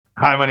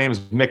Hi, my name is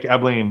Mick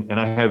Ebling, and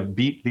I have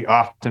beat the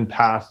often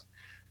path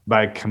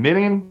by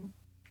committing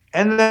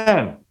and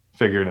then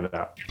figuring it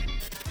out.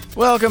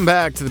 Welcome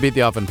back to the Beat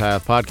the Often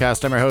Path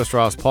podcast. I'm your host,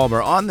 Ross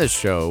Palmer. On this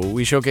show,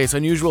 we showcase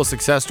unusual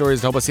success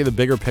stories to help us see the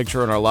bigger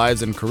picture in our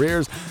lives and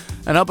careers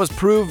and help us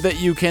prove that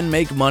you can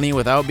make money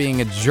without being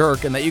a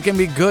jerk and that you can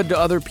be good to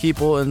other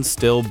people and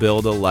still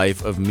build a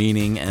life of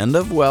meaning and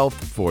of wealth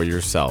for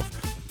yourself.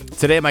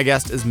 Today, my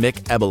guest is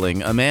Mick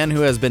Ebeling, a man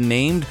who has been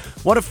named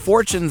one of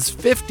Fortune's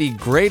 50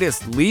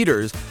 greatest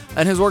leaders,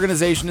 and his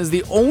organization is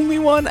the only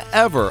one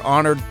ever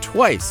honored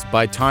twice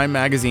by Time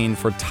magazine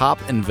for Top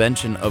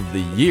Invention of the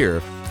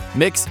Year.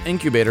 Mick's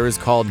incubator is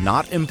called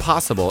Not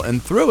Impossible,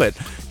 and through it,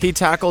 he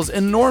tackles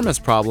enormous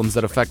problems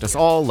that affect us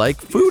all,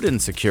 like food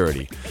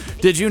insecurity.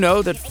 Did you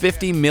know that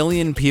 50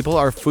 million people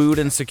are food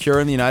insecure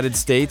in the United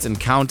States and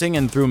counting?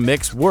 And through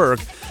Mick's work,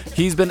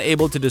 he's been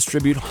able to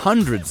distribute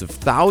hundreds of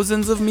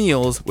thousands of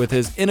meals with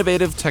his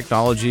innovative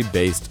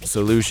technology-based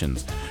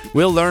solutions.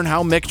 We'll learn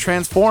how Mick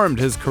transformed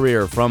his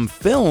career from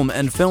film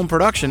and film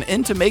production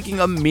into making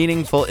a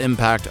meaningful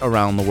impact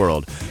around the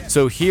world.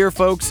 So here,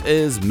 folks,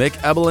 is Mick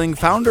Ebeling,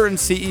 founder and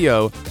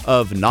CEO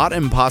of Not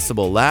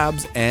Impossible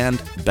Labs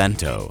and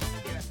Bento.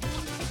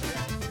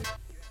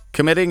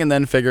 Committing and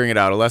then figuring it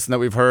out, a lesson that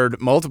we've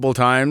heard multiple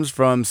times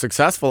from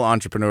successful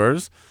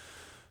entrepreneurs.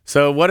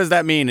 So what does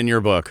that mean in your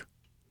book?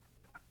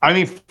 I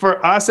mean,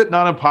 for us at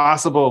Not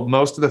Impossible,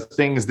 most of the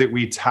things that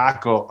we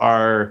tackle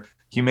are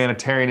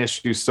humanitarian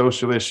issues,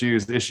 social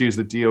issues, issues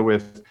that deal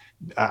with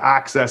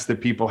access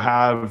that people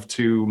have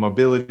to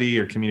mobility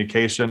or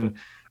communication.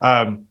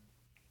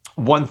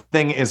 One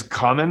thing is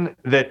common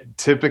that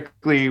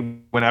typically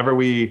whenever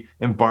we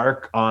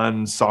embark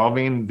on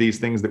solving these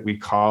things that we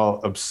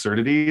call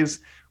absurdities,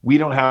 we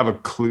don't have a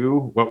clue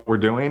what we're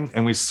doing.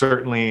 And we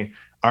certainly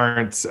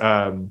aren't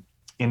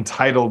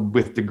entitled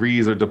with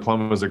degrees or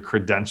diplomas or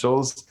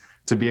credentials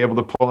to be able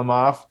to pull them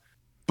off.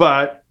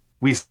 But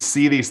we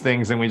see these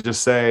things and we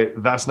just say,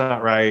 that's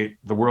not right.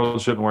 The world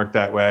shouldn't work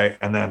that way.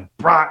 And then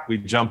we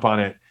jump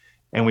on it.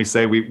 And we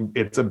say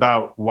it's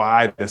about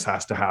why this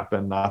has to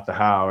happen, not the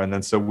how. And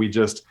then so we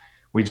just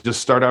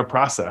start our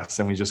process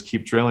and we just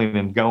keep drilling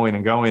and going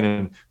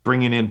and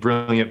bringing in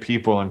brilliant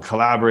people and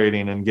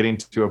collaborating and getting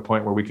to a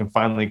point where we can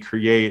finally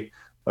create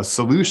a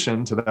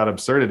solution to that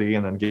absurdity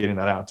and then getting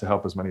that out to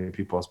help as many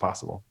people as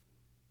possible.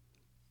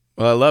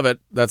 Well, I love it.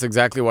 That's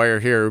exactly why you're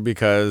here,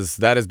 because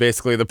that is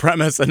basically the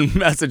premise and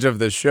message of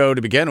this show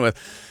to begin with.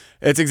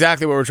 It's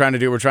exactly what we're trying to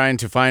do. We're trying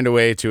to find a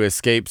way to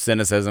escape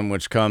cynicism,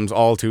 which comes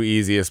all too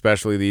easy,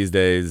 especially these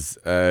days.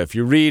 If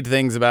you read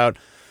things about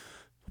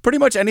pretty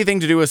much anything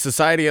to do with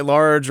society at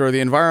large or the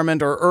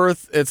environment or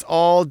Earth, it's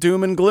all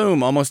doom and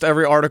gloom. Almost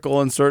every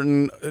article in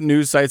certain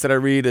news sites that I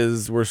read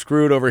is, we're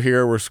screwed over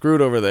here, we're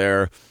screwed over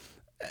there.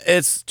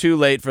 It's too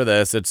late for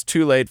this, it's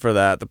too late for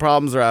that. The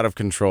problems are out of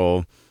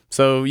control.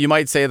 So you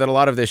might say that a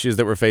lot of the issues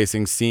that we're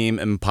facing seem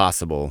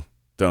impossible,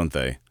 don't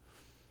they?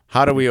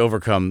 How do we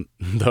overcome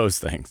those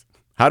things?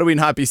 How do we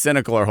not be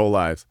cynical our whole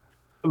lives?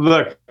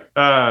 Look,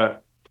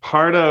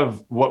 part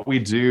of what we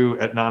do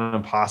at Not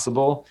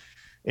Impossible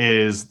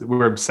is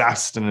we're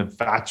obsessed and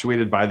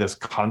infatuated by this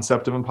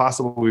concept of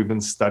impossible. We've been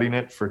studying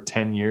it for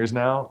 10 years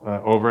now,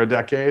 over a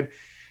decade.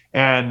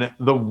 And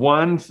the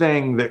one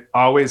thing that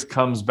always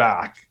comes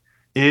back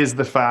is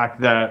the fact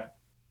that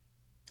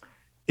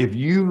if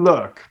you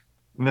look,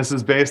 and this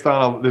is based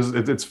on,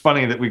 it's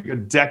funny that a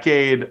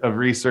decade of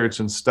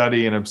research and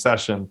study and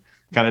obsession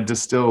kind of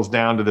distills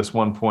down to this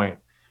one point.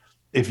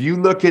 If you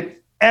look at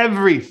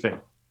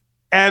everything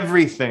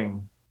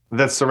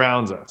that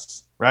surrounds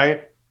us,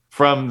 right?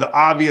 From the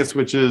obvious,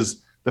 which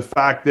is the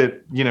fact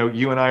that,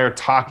 you and I are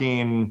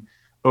talking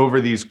over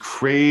these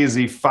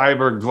crazy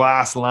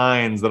fiberglass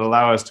lines that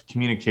allow us to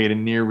communicate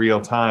in near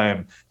real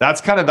time.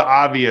 That's kind of the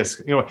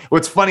obvious.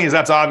 What's funny is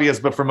that's obvious,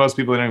 but for most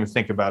people, they don't even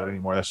think about it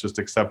anymore. That's just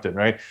accepted,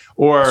 right?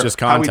 Or it's just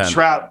content. How we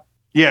travel.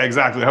 Yeah,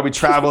 exactly. How we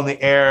travel in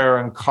the air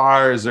and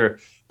cars,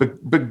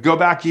 but go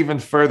back even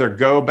further.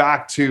 Go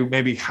back to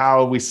maybe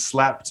how we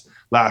slept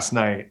last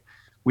night.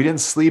 We didn't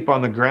sleep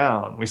on the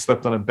ground. We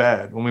slept on a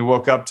bed. When we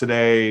woke up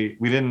today,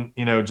 we didn't,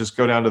 just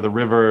go down to the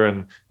river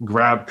and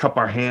cup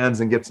our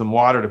hands and get some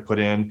water to put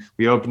in.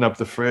 We opened up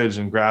the fridge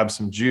and grabbed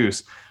some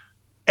juice.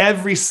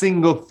 Every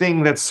single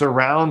thing that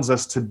surrounds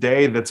us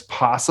today that's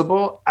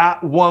possible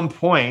at one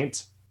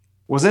point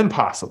was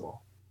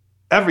impossible.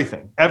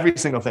 Everything, every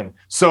single thing.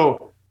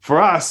 So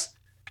for us,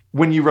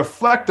 when you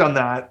reflect on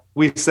that,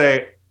 we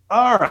say,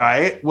 all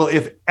right, well,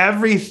 if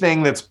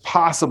everything that's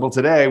possible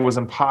today was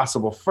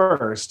impossible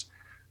first,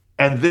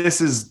 and this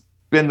has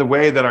been the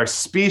way that our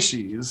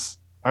species,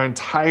 our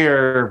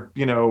entire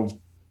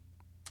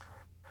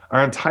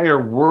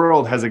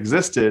world has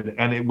existed,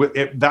 and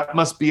that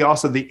must be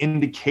also the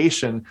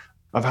indication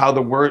of how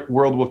the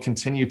world will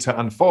continue to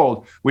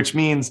unfold, which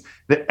means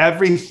that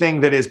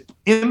everything that is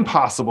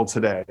impossible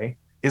today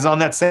is on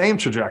that same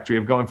trajectory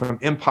of going from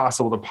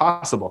impossible to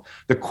possible.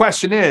 The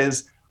question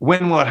is,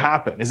 when will it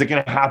happen? Is it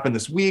going to happen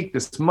this week,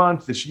 this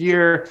month, this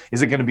year?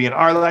 Is it going to be in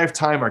our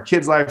lifetime, our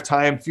kids'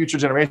 lifetime, future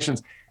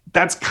generations?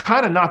 That's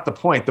kind of not the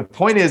point. The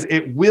point is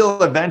it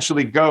will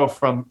eventually go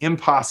from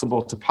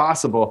impossible to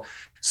possible.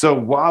 So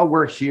while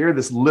we're here,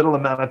 this little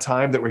amount of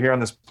time that we're here on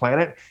this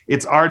planet,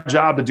 it's our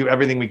job to do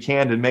everything we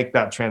can to make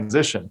that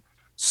transition.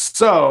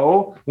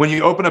 So when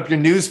you open up your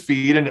news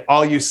feed and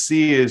all you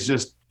see is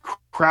just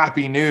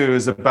crappy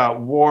news about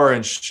war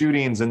and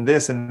shootings and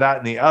this and that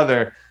and the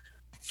other,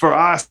 for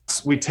us,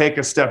 we take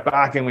a step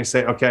back and we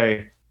say,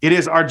 okay, it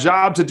is our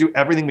job to do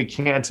everything we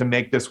can to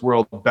make this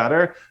world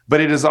better, but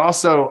it is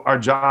also our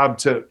job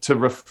to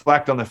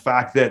reflect on the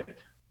fact that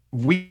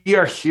we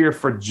are here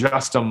for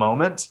just a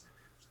moment,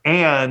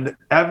 and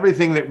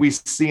everything that we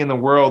see in the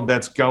world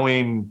that's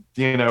going,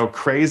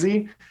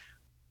 crazy,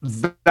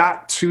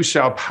 that too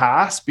shall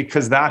pass,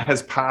 because that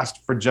has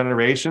passed for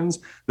generations.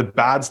 The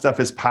bad stuff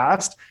has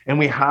passed, and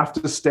we have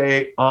to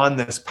stay on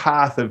this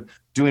path of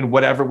doing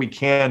whatever we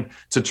can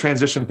to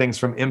transition things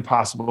from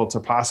impossible to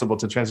possible,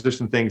 to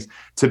transition things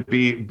to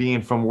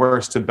being from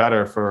worse to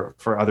better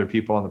for other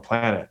people on the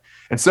planet.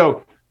 And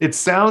so it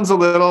sounds a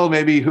little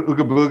maybe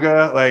ooga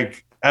booga,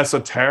 like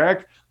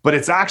esoteric, but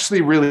it's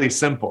actually really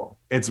simple.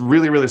 It's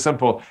really, really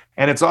simple.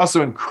 And it's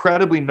also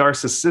incredibly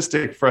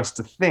narcissistic for us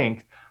to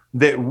think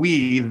that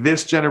we,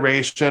 this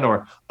generation,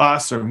 or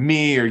us, or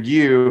me, or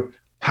you,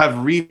 have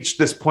reached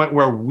this point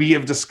where we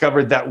have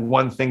discovered that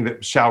one thing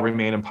that shall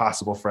remain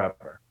impossible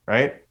forever,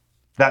 right?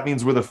 That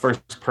means we're the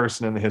first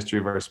person in the history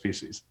of our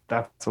species.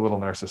 That's a little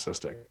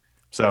narcissistic.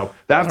 So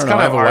that's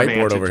kind of our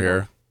whiteboard over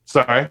here.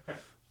 Sorry?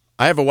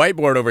 I have a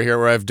whiteboard over here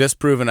where I've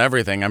disproven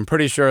everything. I'm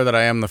pretty sure that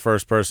I am the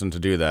first person to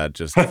do that,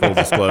 just full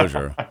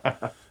disclosure.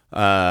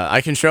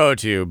 I can show it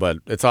to you, but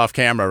it's off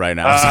camera right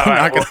now, so I'm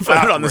not going to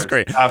put it on the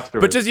screen.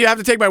 But just you have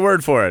to take my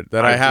word for it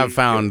that I have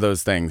found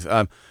those things.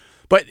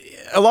 But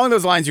along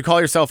those lines, you call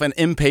yourself an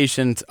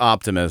impatient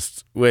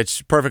optimist,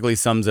 which perfectly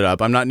sums it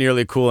up. I'm not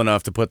nearly cool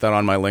enough to put that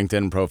on my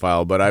LinkedIn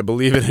profile, but I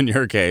believe it in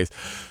your case.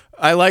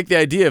 I like the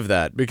idea of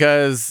that,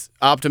 because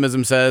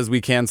optimism says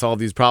we can solve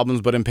these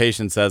problems, but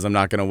impatience says I'm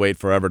not going to wait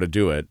forever to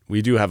do it.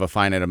 We do have a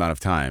finite amount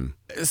of time.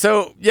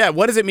 So, yeah,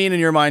 what does it mean in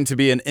your mind to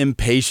be an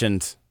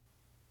impatient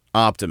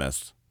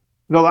optimist?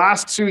 The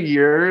last 2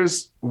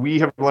 years, we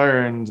have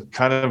learned,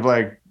 kind of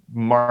like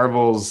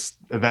Marvel's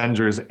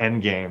Avengers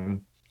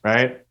Endgame,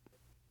 right?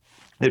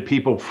 That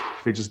people,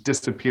 they just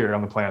disappear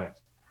on the planet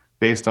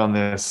based on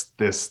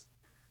this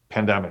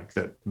pandemic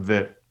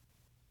that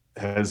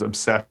has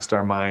obsessed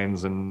our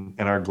minds and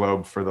our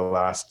globe for the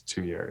last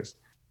 2 years.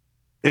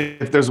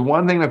 If there's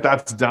one thing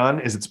that's done,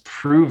 is it's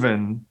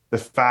proven the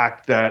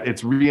fact that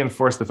it's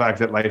reinforced the fact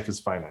that life is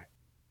finite,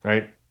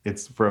 right?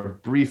 It's for a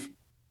brief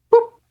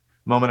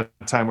moment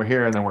of time we're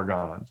here and then we're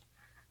gone.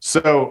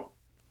 So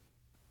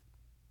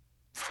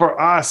for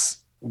us,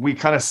 we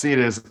kind of see it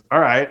as, all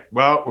right,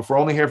 well, if we're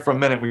only here for a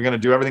minute, we're going to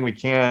do everything we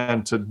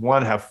can to,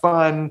 one, have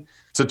fun,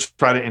 to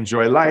try to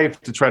enjoy life,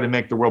 to try to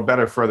make the world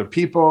better for other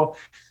people.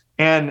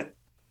 And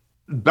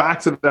back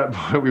to that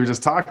point we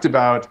just talked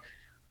about,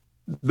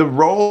 the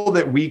role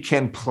that we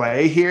can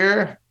play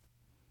here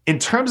in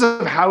terms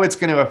of how it's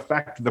going to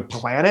affect the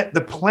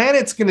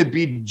planet's going to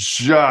be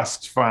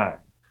just fine.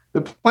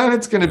 The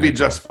planet's going to be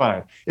just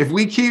fine. If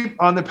we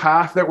keep on the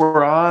path that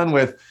we're on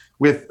with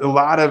a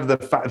lot of the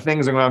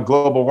things around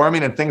global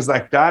warming and things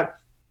like that,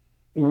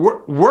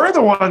 we're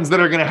the ones that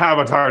are going to have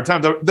a hard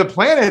time. The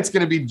planet's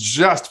going to be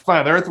just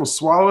fine. The Earth will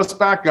swallow us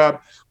back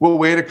up. We'll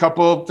wait a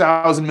couple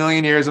thousand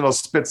million years and it'll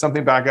spit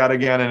something back out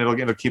again, and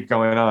it'll keep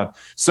going on.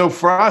 So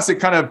for us, it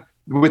kind of,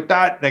 with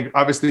that, like,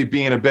 obviously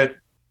being a bit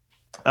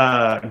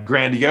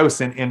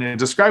grandiose in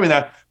describing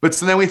that, but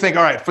so then we think,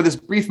 all right, for this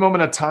brief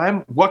moment of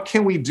time, what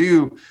can we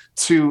do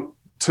to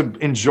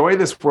enjoy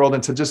this world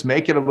and to just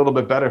make it a little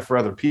bit better for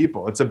other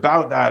people? It's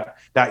about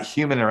that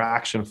human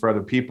interaction for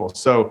other people.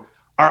 So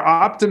our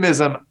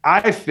optimism,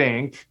 I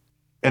think,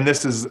 and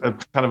this is a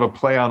kind of a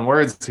play on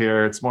words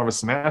here, it's more of a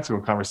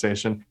semantical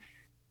conversation.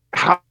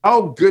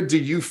 How good do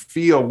you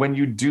feel when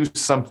you do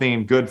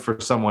something good for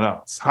someone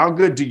else? How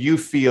good do you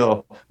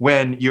feel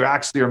when you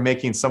actually are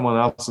making someone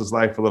else's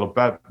life a little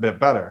bit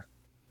better?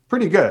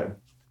 Pretty good.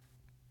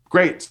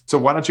 Great. So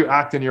why don't you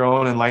act in your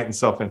own enlightened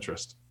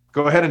self-interest?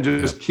 Go ahead and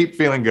just keep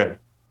feeling good.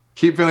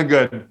 Keep feeling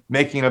good,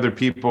 making other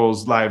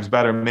people's lives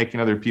better, making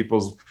other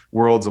people's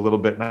worlds a little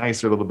bit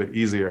nicer, a little bit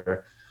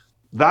easier.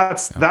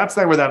 That's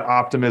where that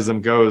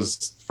optimism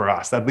goes for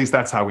us. At least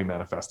that's how we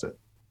manifest it.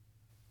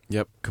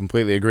 Yep,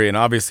 completely agree. And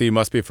obviously you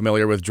must be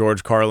familiar with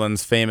George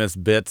Carlin's famous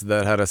bit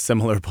that had a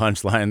similar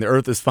punchline: the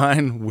Earth is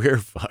fine, we're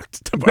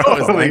fucked, to borrow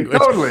his language.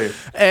 Totally.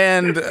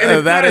 And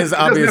that is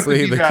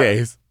obviously the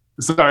case.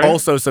 Sorry.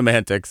 Also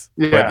semantics.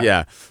 Yeah. But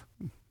yeah.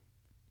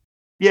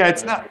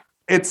 Yeah,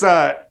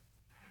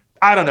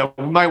 I don't know.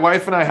 My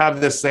wife and I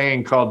have this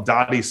saying called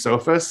Dottie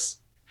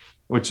Sophus,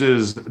 which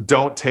is,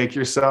 don't take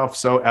yourself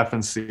so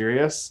effing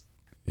serious.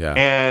 Yeah.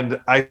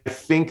 And I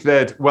think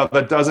that, well,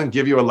 that doesn't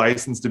give you a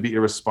license to be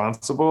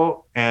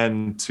irresponsible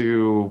and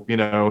to,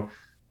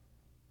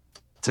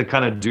 to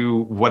kind of do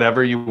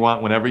whatever you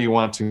want, whenever you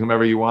want, to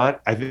whomever you want.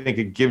 I think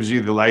it gives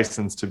you the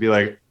license to be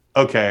like,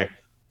 okay,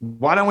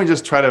 why don't we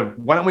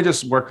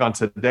just work on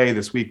today,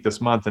 this week,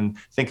 this month, and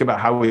think about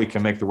how we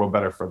can make the world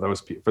better for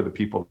for the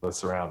people that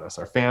surround us,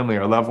 our family,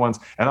 our loved ones,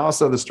 and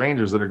also the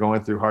strangers that are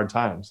going through hard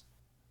times.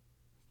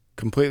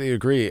 Completely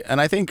agree.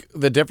 And I think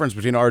the difference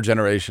between our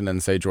generation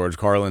and, say, George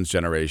Carlin's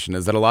generation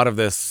is that a lot of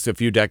this a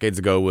few decades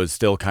ago was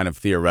still kind of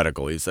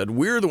theoretical. He said,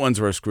 we're the ones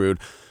who are screwed.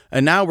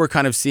 And now we're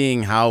kind of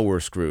seeing how we're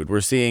screwed. We're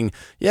seeing,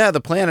 yeah,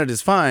 the planet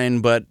is fine,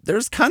 but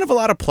there's kind of a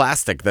lot of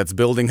plastic that's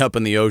building up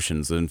in the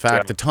oceans. In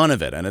fact, a ton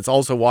of it. And it's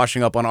also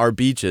washing up on our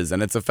beaches,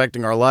 and it's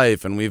affecting our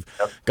life. And we've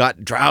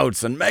got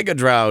droughts and mega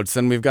droughts,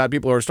 and we've got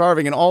people who are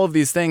starving and all of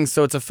these things.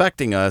 So it's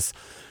affecting us.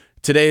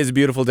 Today is a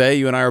beautiful day.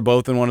 You and I are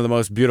both in one of the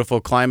most beautiful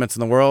climates in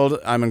the world.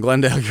 I'm in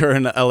Glendale, you're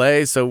in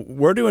LA, so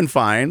we're doing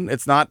fine.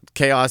 It's not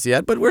chaos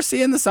yet, but we're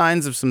seeing the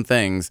signs of some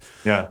things.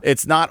 Yeah.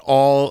 It's not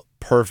all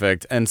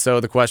perfect. And so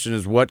the question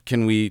is, what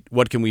can we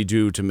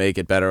do to make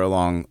it better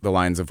along the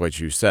lines of what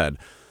you said?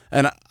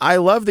 And I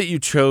love that you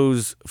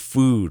chose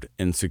food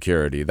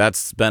insecurity.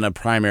 That's been a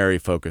primary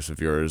focus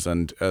of yours.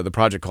 And the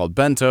project called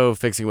Bento,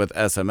 Fixing with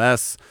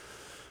SMS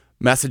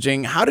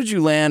messaging. How did you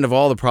land, of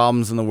all the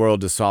problems in the world,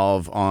 to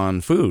solve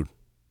on food?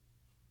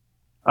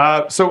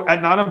 So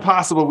at Not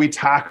Impossible, we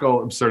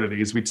tackle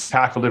absurdities. We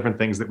tackle different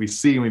things that we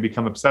see and we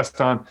become obsessed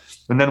on.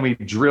 And then we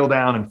drill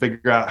down and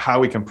figure out how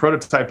we can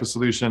prototype a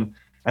solution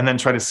and then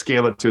try to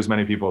scale it to as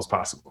many people as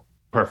possible.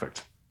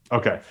 Perfect.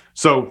 Okay.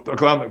 So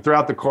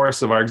throughout the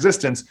course of our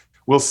existence,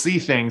 we'll see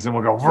things and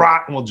we'll go,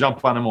 rah, and we'll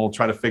jump on them. And we'll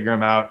try to figure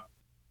them out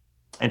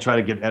and try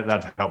to get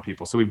that to help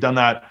people. So we've done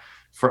that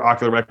for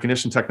ocular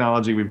recognition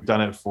technology. We've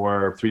done it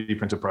for 3D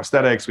printed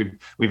prosthetics.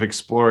 We've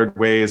explored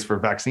ways for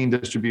vaccine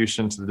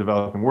distribution to the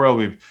developing world.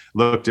 We've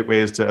looked at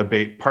ways to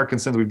abate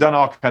Parkinson's. We've done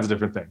all kinds of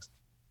different things.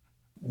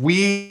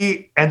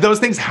 And those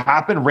things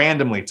happen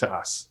randomly to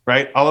us,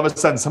 right? All of a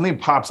sudden something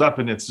pops up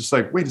and it's just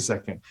like, wait a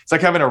second. It's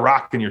like having a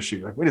rock in your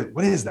shoe. Like,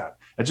 what is that?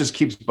 It just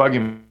keeps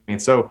bugging me. And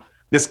so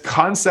this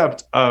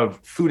concept of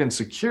food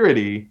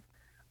insecurity,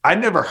 I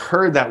never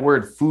heard that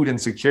word, food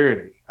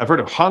insecurity. I've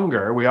heard of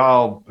hunger. We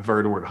all have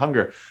heard the word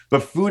hunger,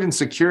 but food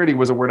insecurity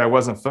was a word I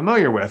wasn't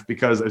familiar with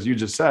because, as you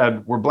just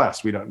said, we're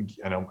blessed.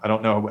 I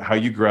don't know how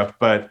you grew up,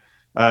 but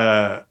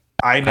I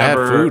had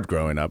food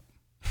growing up.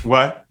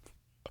 What?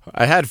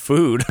 I had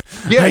food.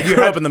 Yeah, I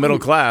grew up in the middle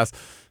class.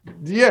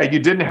 Yeah, you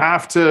didn't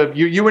have to.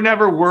 You were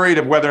never worried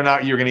of whether or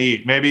not you were going to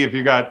eat. Maybe if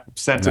you got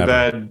sent to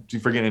bed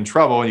for getting in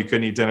trouble and you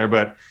couldn't eat dinner,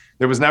 but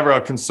there was never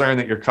a concern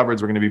that your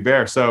cupboards were going to be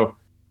bare. So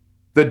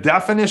the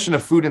definition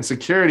of food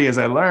insecurity, as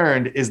I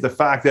learned, is the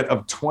fact that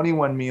of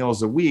 21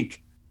 meals a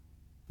week,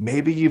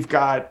 maybe you've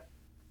got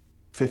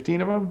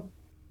 15 of them,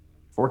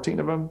 14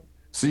 of them.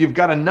 So you've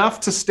got enough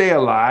to stay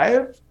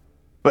alive,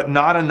 but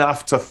not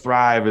enough to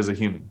thrive as a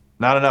human,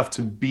 not enough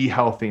to be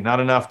healthy, not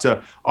enough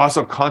to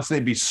also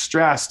constantly be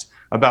stressed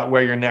about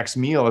where your next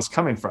meal is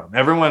coming from.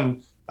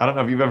 Everyone, I don't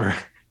know if you've ever,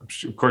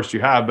 of course you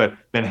have, but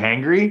been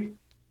hangry,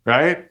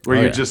 right?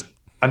 Where you're just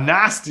a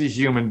nasty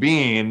human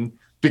being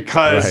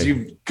because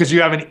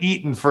you haven't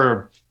eaten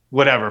for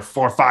whatever,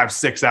 4, 5,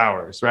 6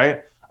 hours,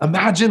 right?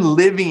 Imagine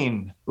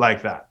living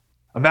like that.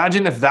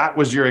 Imagine if that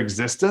was your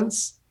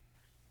existence.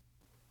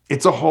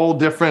 It's a whole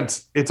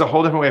different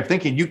way of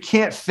thinking. You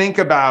can't think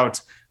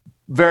about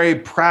very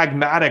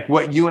pragmatic,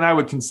 what you and I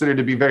would consider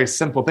to be very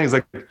simple things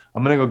like,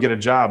 I'm going to go get a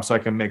job so I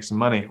can make some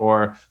money,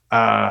 or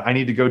I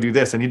need to go do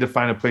this. I need to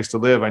find a place to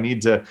live. I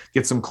need to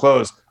get some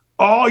clothes.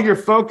 All you're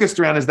focused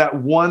around is that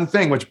one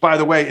thing, which, by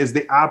the way, is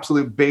the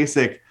absolute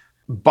basic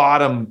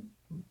bottom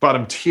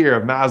tier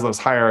of Maslow's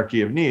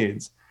hierarchy of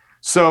needs.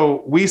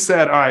 So we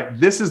said, all right,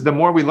 the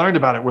more we learned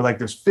about it, we're like,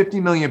 there's 50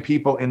 million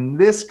people in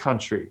this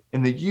country,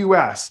 in the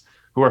US,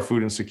 who are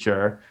food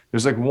insecure.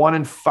 There's like one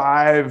in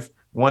five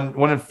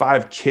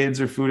kids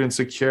are food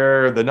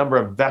insecure. The number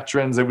of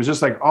veterans, it was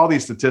just like all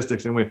these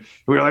statistics. And we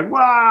were like,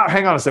 wow,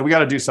 hang on a second, we got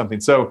to do something.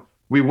 So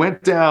we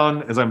went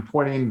down, as I'm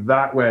pointing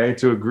that way,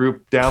 to a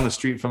group down the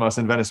street from us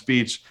in Venice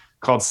Beach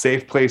called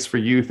Safe Place for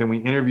Youth. And we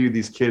interviewed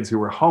these kids who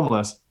were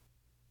homeless.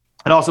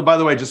 And also, by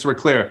the way, just so we're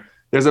clear,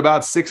 there's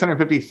about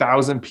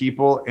 650,000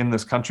 people in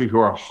this country who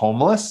are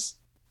homeless.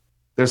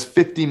 There's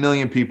 50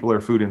 million people who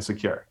are food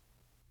insecure.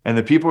 And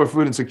the people who are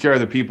food insecure are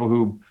the people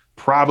who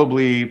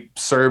probably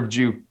served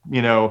you,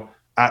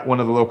 at one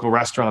of the local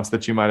restaurants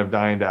that you might have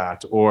dined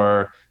at,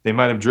 or they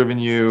might have driven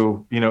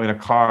you, in a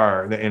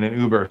car, in an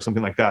Uber,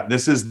 something like that.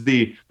 This is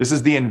the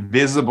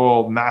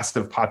invisible,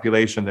 massive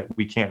population that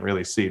we can't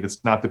really see.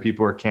 It's not the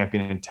people who are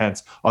camping in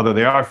tents, although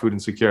they are food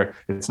insecure.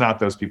 It's not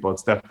those people.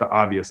 It's the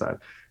obvious side.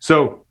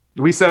 So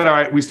we said, all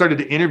right, we started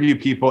to interview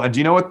people. And do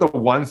you know what the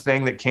one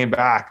thing that came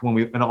back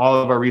in all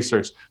of our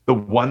research, the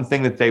one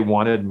thing that they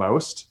wanted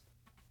most?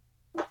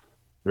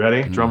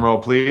 Ready? Drum roll,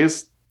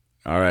 please.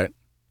 All right.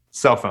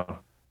 Cell phone.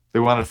 They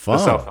wanted a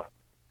cell phone.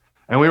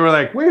 And we were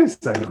like, wait a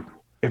second.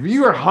 If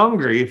you are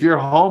hungry, if you're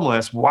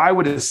homeless, why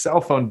would a cell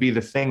phone be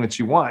the thing that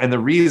you want? And the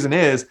reason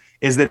is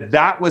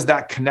that was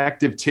that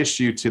connective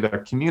tissue to their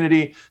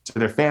community, to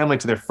their family,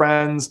 to their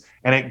friends.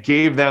 And it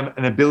gave them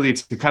an ability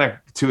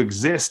to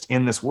exist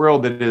in this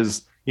world that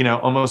is,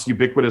 almost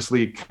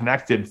ubiquitously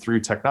connected through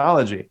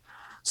technology.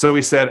 So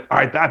we said, all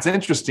right, that's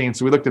interesting.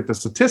 So we looked at the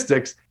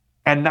statistics,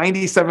 and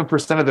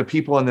 97% of the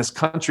people in this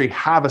country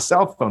have a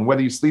cell phone,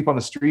 whether you sleep on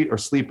the street or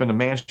sleep in a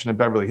mansion in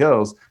Beverly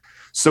Hills.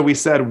 So we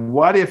said,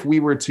 what if we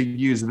were to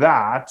use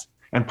that?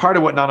 And part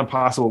of what Not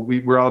Impossible,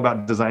 we're all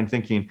about design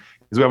thinking,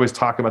 is we always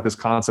talk about this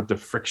concept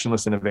of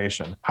frictionless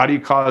innovation. How do you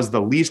cause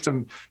the least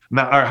amount,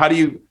 or how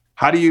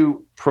do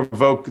you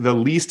provoke the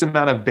least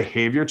amount of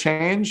behavior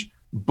change,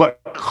 but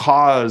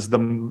cause the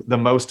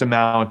most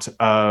amount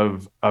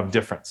of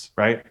difference,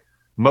 right?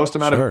 Most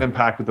amount of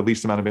impact with the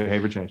least amount of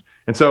behavior change.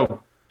 And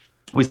so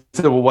we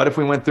said, well, what if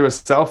we went through a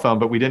cell phone,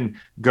 but we didn't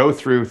go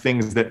through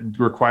things that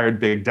required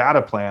big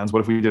data plans?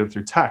 What if we did it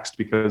through text,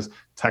 because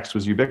text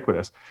was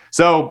ubiquitous?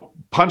 So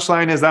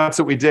punchline is, that's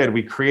what we did.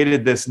 We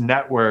created this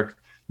network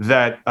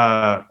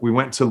that we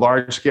went to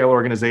large scale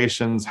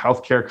organizations,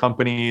 healthcare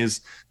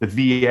companies, the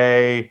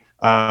VA,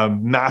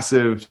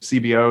 massive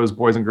CBOs,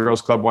 Boys and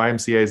Girls Club,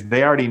 YMCAs.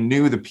 They already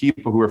knew the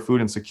people who were food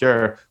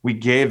insecure. We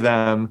gave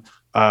them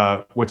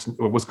what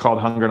was called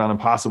Hunger Not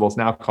Impossible. It's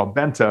now called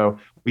Bento.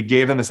 We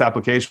gave them this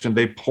application.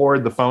 They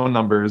poured the phone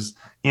numbers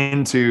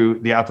into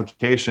the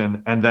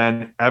application, and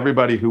then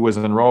everybody who was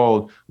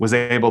enrolled was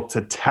able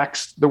to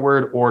text the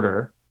word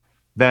order.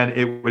 Then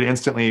it would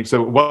instantly,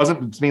 so it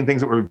wasn't being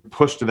things that were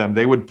pushed to them.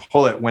 They would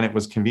pull it when it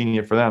was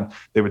convenient for them.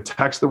 They would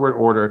text the word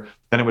order.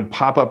 Then it would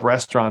pop up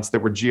restaurants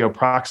that were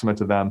geo-proximate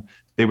to them.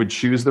 They would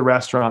choose the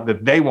restaurant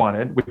that they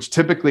wanted, which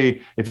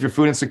typically, if you're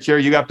food insecure,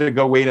 you have to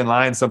go wait in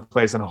line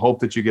someplace and hope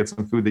that you get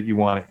some food that you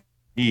want to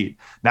eat.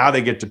 Now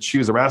they get to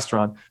choose a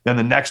restaurant. Then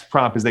the next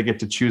prompt is they get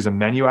to choose a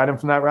menu item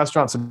from that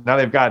restaurant. So now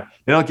they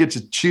don't get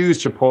to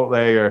choose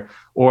Chipotle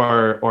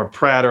or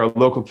Pret or a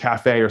local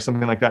cafe or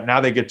something like that. Now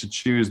they get to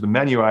choose the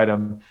menu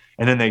item,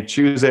 and then they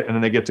choose it, and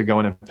then they get to go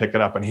in and pick it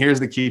up. And here's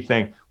the key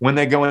thing: when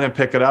they go in and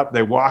pick it up,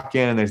 they walk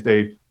in and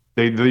they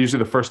usually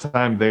the first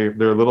time there's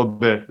a little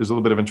bit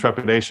of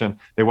intrepidation.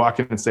 They walk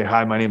in and say,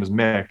 "Hi, my name is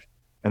Mick,"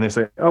 and they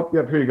say, "Oh,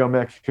 yep, here you go,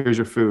 Mick. Here's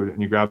your food,"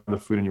 and you grab the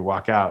food and you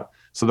walk out.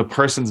 So the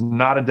person's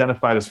not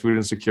identified as food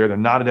insecure. They're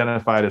not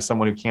identified as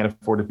someone who can't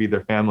afford to feed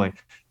their family.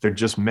 They're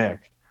just Mick.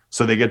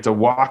 So they get to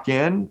walk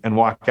in and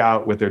walk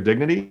out with their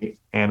dignity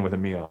and with a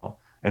meal.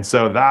 And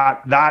so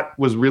that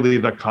was really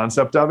the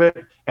concept of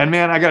it. And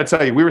man, I got to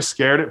tell you, we were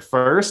scared at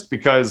first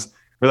because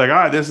we're like, all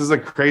right, this is a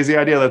crazy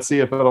idea. Let's see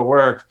if it'll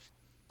work.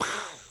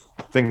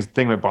 Thing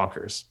went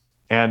bonkers.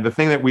 And the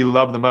thing that we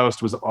loved the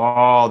most was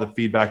all the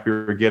feedback we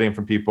were getting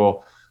from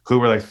people who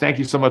were like, thank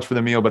you so much for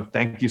the meal, but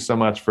thank you so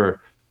much for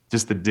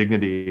just the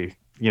dignity,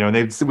 and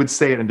they would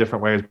say it in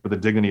different ways, but the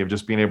dignity of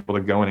just being able to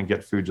go in and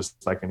get food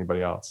just like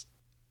anybody else.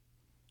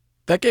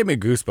 That gave me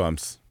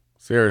goosebumps.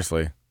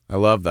 Seriously. I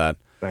love that.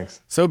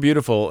 Thanks. So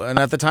beautiful. And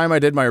at the time I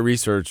did my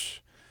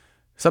research,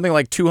 something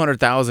like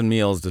 200,000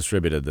 meals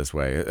distributed this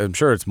way. I'm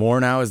sure it's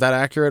more now. Is that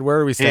accurate? Where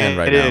do we stand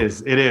right now?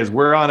 It is.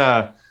 We're on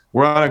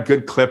a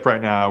good clip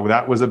right now.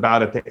 That was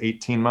about at the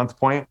 18-month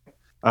point.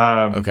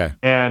 Okay.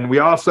 And we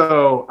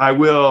also,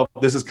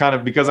 this is kind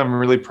of, because I'm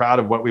really proud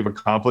of what we've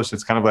accomplished.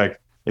 It's kind of like,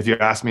 if you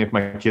ask me if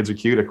my kids are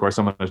cute, of course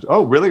I'm going to,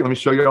 oh, really? Let me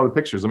show you all the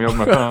pictures. Let me open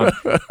my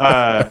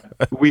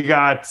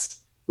phone.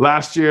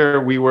 Last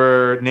year, we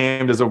were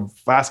named as a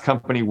Fast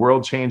Company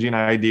world-changing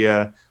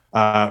idea.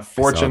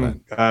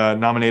 Fortune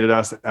nominated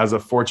us as a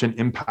Fortune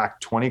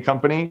Impact 20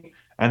 company.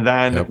 And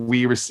then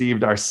we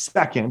received our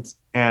second,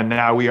 and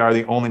now we are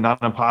the only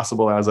Not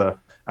Impossible as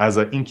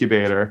an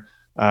incubator.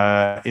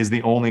 Is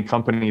the only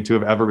company to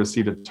have ever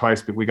received it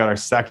twice, but we got our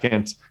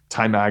second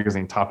Time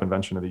Magazine Top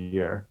Invention of the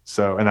Year.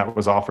 So, and that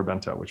was all for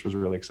Bento, which was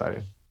really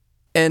exciting.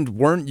 And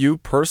weren't you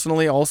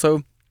personally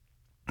also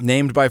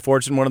named by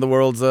Fortune one of the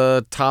world's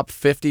top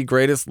 50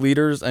 greatest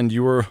leaders? And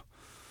you were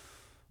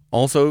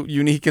also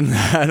unique in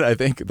that. I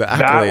think the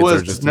accolades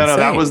are just insane.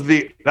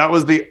 that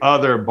was the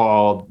other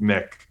bald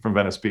Mick from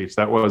Venice Beach.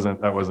 That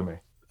wasn't me.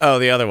 Oh,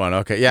 the other one.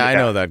 Okay. Yeah, I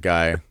know that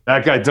guy.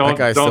 That guy, don't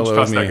trust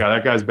that guy.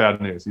 That guy's bad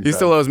news. He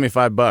still owes me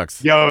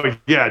 $5. Yo,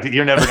 yeah,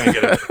 you're never going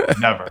to get it.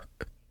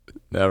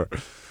 Never.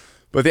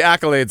 But the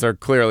accolades are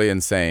clearly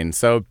insane.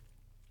 So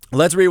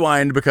let's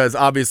rewind, because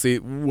obviously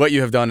what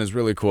you have done is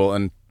really cool.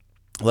 And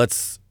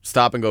let's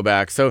stop and go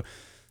back. So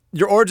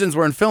your origins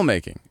were in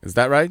filmmaking. Is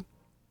that right?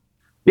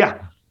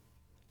 Yeah.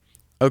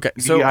 Okay.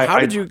 So how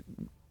did you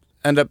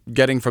end up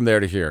getting from there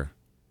to here?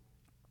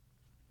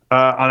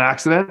 On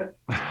accident,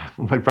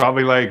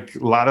 probably like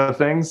a lot of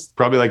things.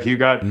 Probably like you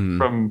got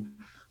from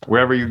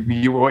wherever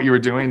you what you were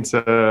doing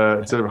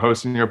to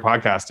hosting your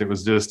podcast. It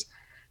was just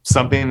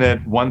something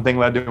that one thing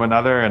led to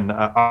another, and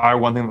our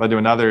one thing that led to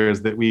another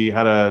is that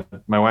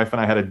my wife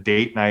and I had a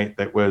date night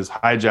that was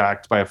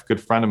hijacked by a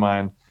good friend of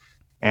mine,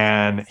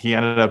 and he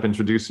ended up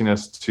introducing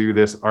us to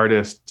this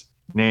artist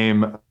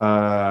named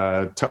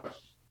Tony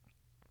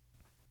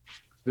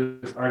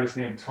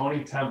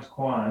Tempt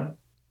Kwan,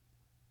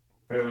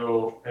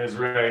 who is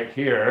right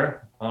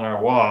here on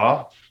our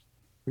wall.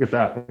 Look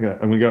at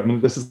that.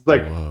 And this is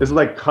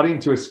like cutting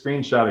to a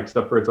screenshot,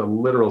 except for it's a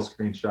literal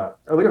screenshot.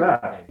 Oh, look at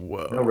that.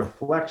 Whoa. No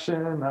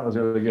reflection. That was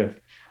really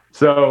good.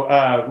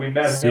 So we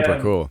met him.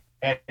 Super cool.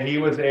 and he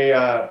was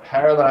a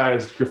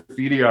paralyzed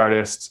graffiti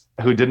artist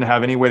who didn't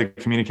have any way to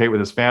communicate with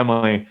his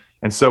family.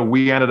 And so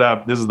we ended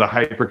up, this is the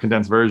hyper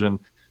condensed version,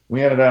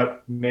 we ended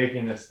up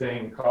making this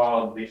thing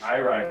called the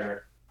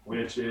iWriter,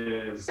 which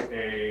is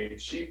a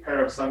cheap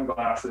pair of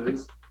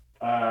sunglasses,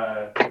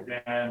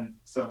 and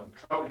some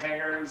coat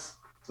hangers,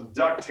 some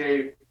duct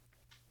tape.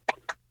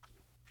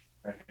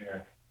 Right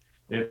here.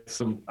 It's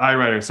some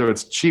iWriter. So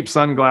it's cheap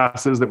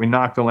sunglasses that we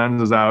knocked the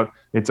lenses out.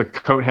 It's a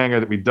coat hanger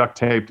that we duct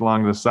taped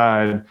along the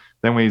side.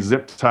 Then we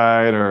zip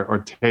tied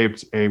or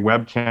taped a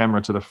web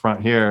camera to the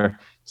front here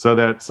so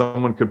that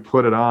someone could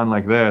put it on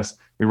like this.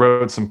 We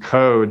wrote some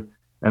code,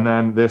 and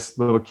then this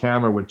little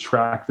camera would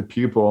track the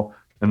pupil,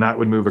 and that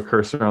would move a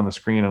cursor on the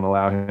screen and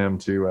allow him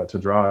to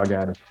draw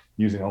again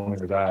using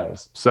only his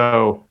eyes.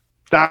 So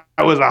that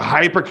was a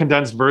hyper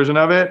condensed version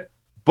of it.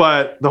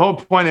 But the whole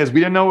point is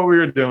we didn't know what we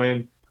were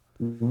doing.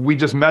 We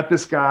just met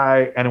this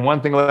guy, and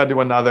one thing led to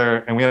another,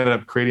 and we ended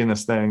up creating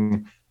this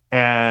thing.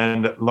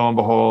 And lo and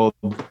behold,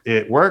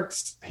 it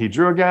worked. He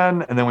drew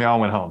again, and then we all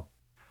went home.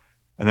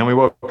 And then we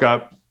woke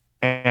up,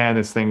 and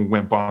this thing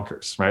went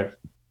bonkers, right?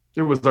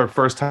 It was our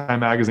first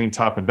Time Magazine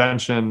top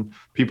invention.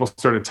 People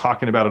started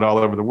talking about it all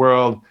over the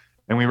world.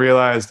 And we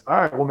realized, all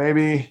right, well,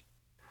 maybe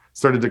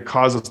started to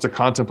cause us to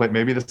contemplate,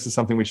 maybe this is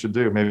something we should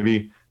do.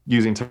 Maybe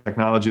using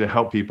technology to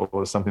help people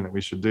is something that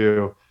we should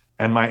do.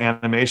 And my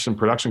animation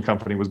production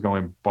company was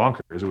going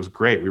bonkers. It was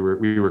great. We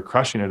were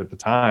crushing it at the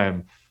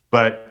time.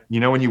 But you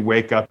know, when you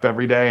wake up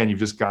every day and you've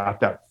just got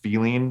that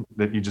feeling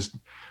that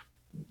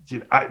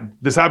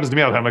this happens to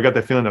me all the time. I got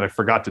that feeling that I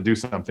forgot to do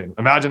something.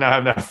 Imagine now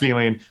having that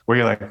feeling where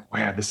you're like,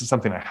 wow, this is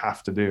something I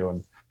have to do.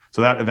 And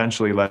so that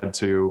eventually led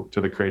to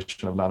the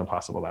creation of Not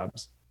Impossible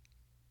Labs.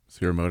 So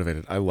you're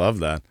motivated. I love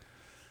that.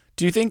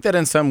 Do you think that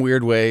in some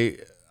weird way,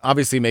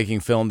 obviously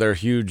making film, they're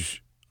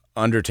huge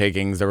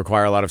undertakings that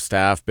require a lot of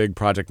staff, big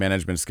project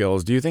management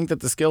skills. Do you think that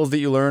the skills that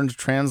you learned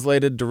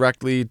translated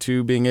directly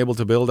to being able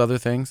to build other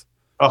things?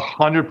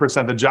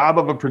 100%. The job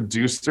of a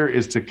producer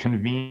is to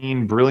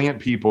convene brilliant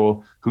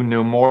people who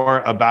know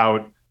more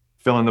about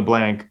fill in the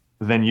blank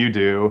than you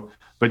do,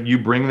 but you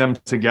bring them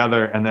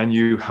together and then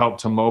you help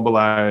to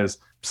mobilize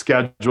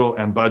schedule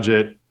and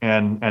budget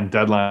and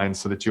deadlines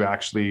so that you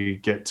actually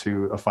get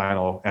to a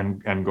final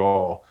end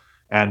goal.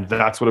 And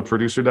that's what a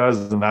producer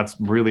does. And that's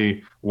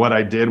really what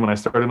I did when I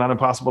started Not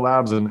Impossible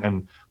Labs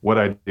and what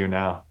I do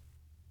now.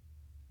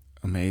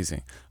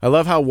 Amazing. I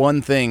love how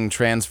one thing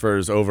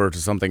transfers over to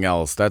something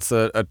else. That's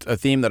a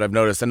theme that I've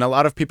noticed. And a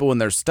lot of people, when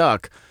they're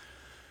stuck,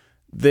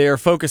 they're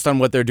focused on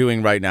what they're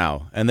doing right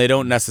now, and they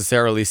don't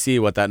necessarily see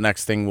what that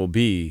next thing will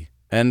be.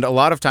 And a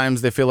lot of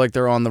times they feel like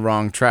they're on the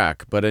wrong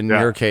track. But in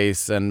your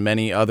case and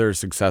many other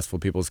successful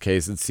people's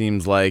case, it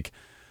seems like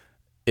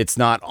it's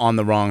not on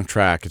the wrong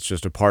track. It's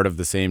just a part of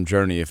the same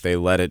journey if they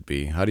let it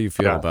be. How do you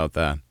feel about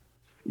that?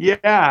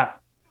 Yeah.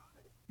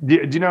 Do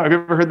you know, have you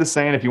ever heard the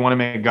saying, if you want to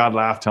make God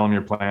laugh, tell him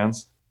your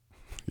plans?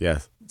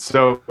 Yes.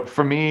 So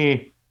for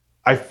me,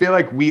 I feel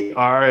like we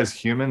are, as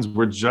humans,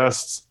 we're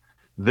just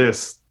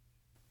this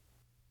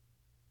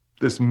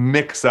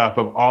mix up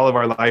of all of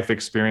our life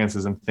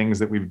experiences and things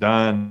that we've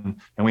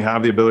done. And we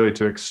have the ability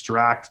to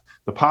extract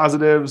the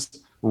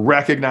positives,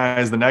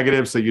 recognize the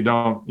negatives so you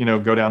don't,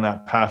 go down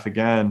that path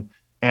again.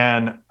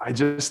 And I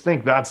just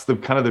think that's the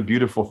kind of the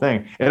beautiful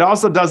thing. It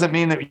also doesn't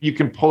mean that you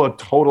can pull a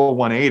total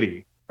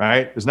 180,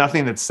 right? There's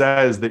nothing that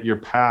says that your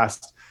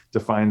past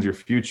defines your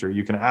future.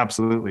 You can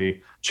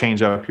absolutely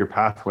change up your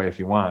pathway if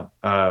you want.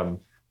 I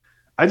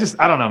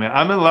don't know, man.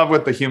 I'm in love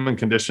with the human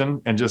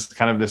condition and just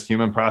kind of this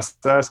human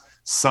process.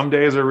 Some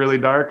days are really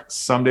dark.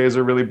 Some days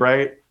are really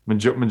bright.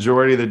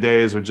 Majority of the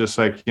days are just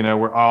like,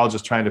 we're all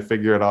just trying to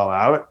figure it all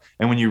out.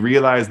 And when you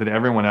realize that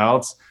everyone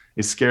else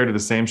is scared of the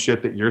same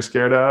shit that you're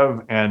scared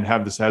of and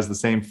has the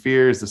same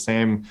fears, the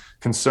same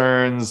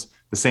concerns,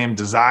 the same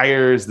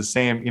desires, the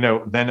same,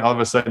 then all of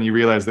a sudden you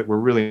realize that we're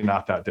really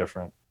not that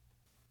different.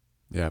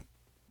 Yeah,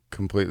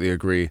 completely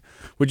agree.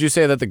 Would you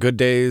say that the good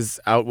days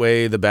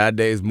outweigh the bad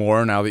days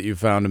more now that you've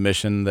found a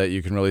mission that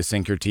you can really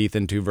sink your teeth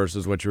into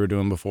versus what you were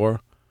doing before?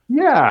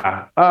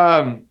 Yeah.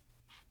 I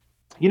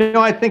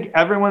think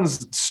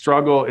everyone's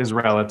struggle is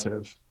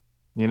relative,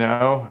 and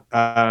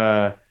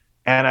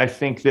I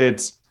think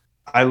that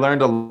I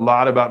learned a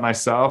lot about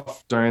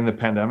myself during the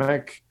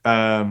pandemic,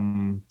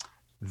 that,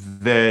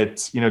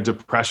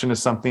 depression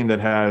is something that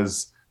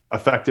has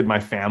affected my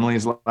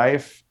family's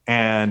life.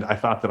 And I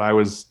thought that I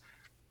was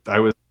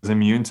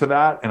immune to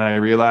that. And I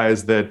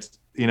realized that,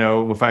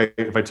 if I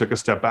took a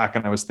step back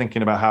and I was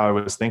thinking about how I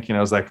was thinking,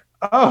 I was like,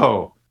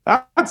 oh,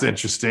 that's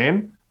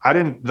interesting. I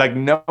would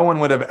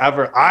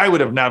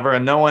have never,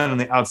 and no one on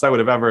the outside would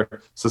have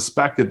ever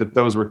suspected that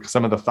those were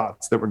some of the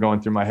thoughts that were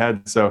going through my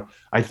head. So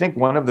I think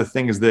one of the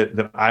things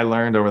that I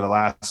learned over the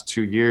last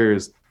 2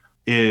 years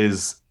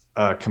is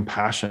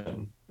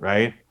compassion,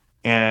 right?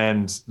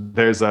 And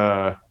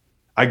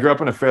I grew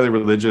up in a fairly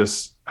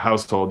religious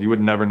household. You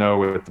would never know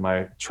with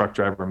my truck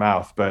driver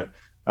mouth, but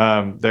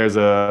there's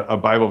a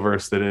Bible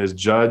verse that is,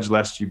 judge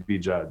lest you be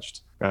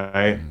judged,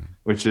 right?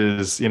 Which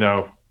is,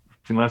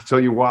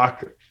 until you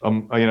walk,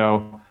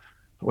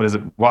 what is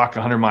it, walk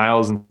 100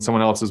 miles in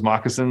someone else's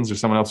moccasins or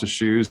someone else's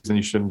shoes, and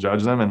you shouldn't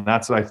judge them. And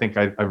that's what I think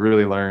I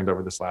really learned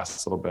over this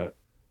last little bit.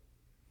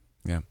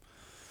 Yeah.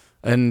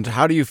 And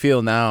how do you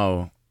feel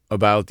now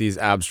about these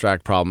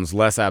abstract problems,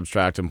 less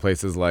abstract in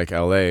places like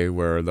LA,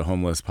 where the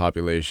homeless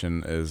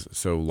population is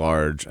so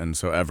large and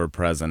so ever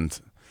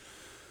present?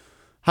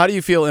 How do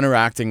you feel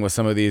interacting with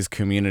some of these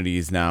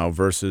communities now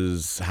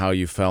versus how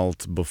you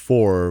felt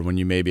before when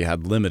you maybe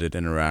had limited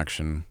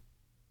interaction?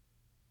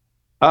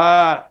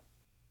 It's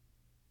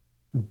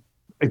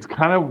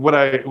kind of what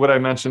I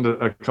mentioned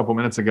a couple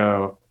minutes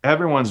ago.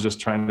 Everyone's just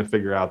trying to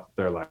figure out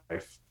their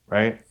life,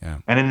 right? Yeah.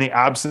 And in the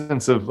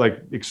absence of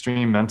like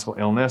extreme mental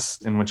illness,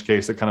 in which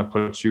case it kind of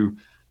puts you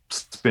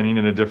spinning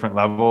at a different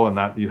level, and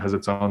that has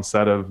its own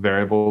set of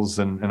variables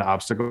and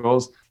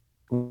obstacles.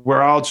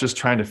 We're all just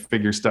trying to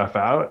figure stuff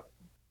out.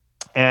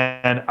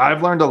 And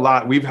I've learned a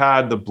lot. We've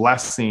had the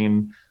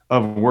blessing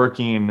of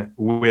working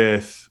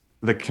with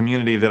the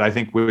community that I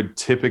think would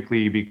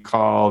typically be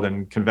called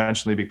and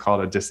conventionally be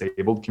called a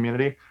disabled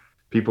community.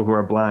 People who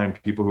are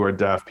blind, people who are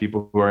deaf,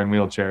 people who are in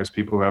wheelchairs,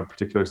 people who have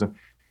particular stuff.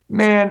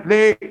 Man,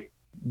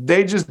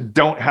 they just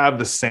don't have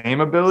the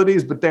same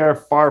abilities, but they are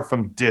far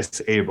from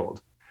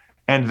disabled.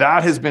 And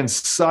that has been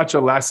such a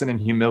lesson in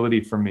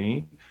humility for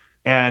me.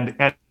 And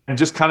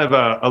just kind of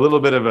a little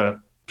bit of a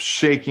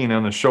shaking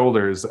on the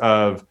shoulders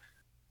of,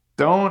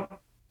 don't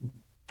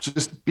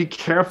just be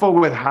careful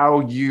with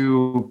how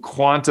you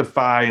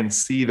quantify and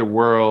see the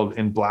world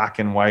in black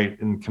and white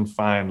and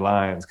confined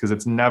lines, because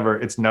it's never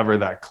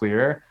that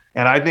clear.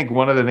 And I think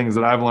one of the things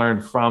that I've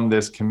learned from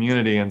this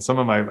community, and some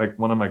of my, like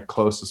one of my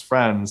closest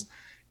friends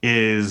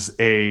is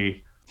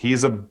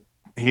he's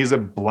a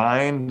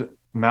blind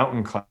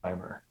mountain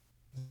climber.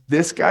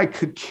 This guy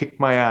could kick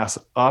my ass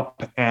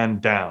up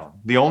and down.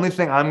 The only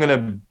thing I'm going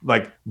to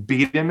like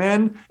beat him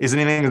in is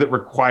anything that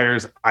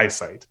requires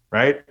eyesight,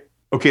 right?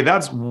 Okay,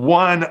 that's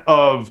one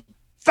of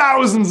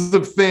thousands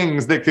of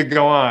things that could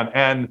go on.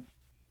 And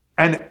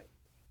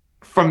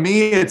for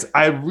me,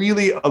 I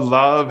really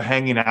love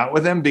hanging out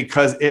with him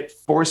because it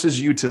forces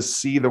you to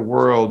see the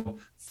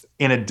world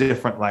in a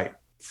different light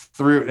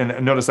through.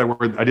 And notice I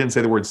didn't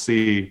say the word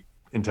see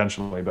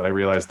intentionally, but I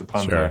realized the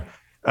pun there.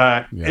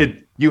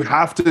 You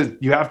have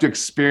to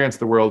experience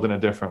the world in a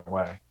different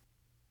way.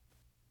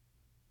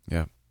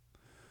 Yeah.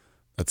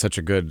 That's such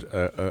a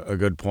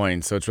good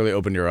point. So it's really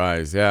opened your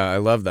eyes. Yeah, I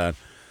love that.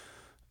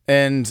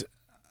 And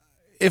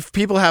if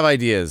people have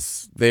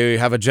ideas, they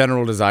have a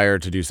general desire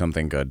to do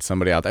something good,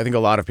 somebody out there. I think a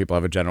lot of people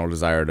have a general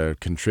desire to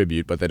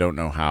contribute, but they don't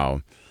know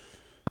how.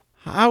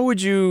 How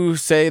would you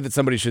say that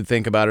somebody should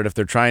think about it if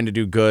they're trying to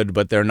do good,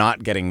 but they're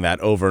not getting that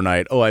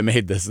overnight, oh, I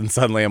made this and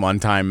suddenly I'm on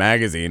Time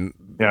magazine?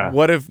 Yeah.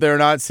 What if they're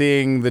not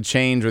seeing the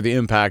change or the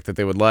impact that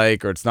they would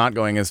like, or it's not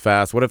going as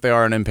fast? What if they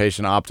are an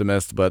impatient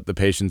optimist, but the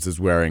patience is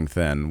wearing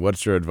thin?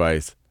 What's your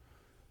advice?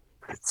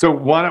 So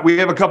we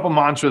have a couple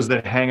mantras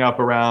that hang up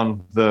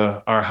around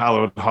our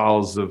hallowed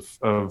halls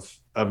of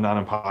Not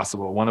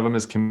Impossible. One of them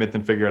is commit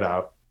and figure it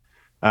out.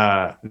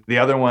 The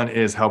other one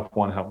is help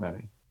one, help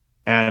many.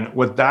 And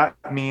what that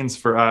means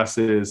for us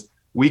is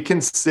we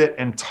can sit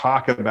and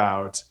talk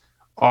about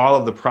all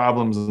of the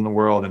problems in the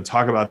world and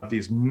talk about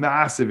these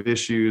massive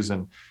issues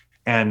and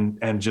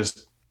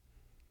just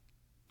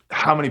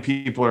how many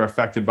people are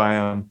affected by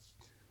them.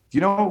 Do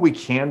you know what we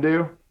can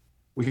do?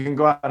 We can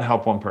go out and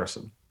help one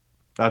person.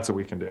 That's what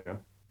we can do.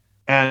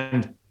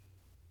 And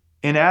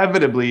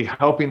inevitably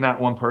helping that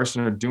one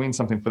person or doing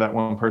something for that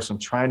one person,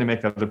 trying to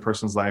make that other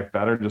person's life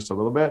better just a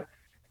little bit,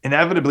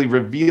 inevitably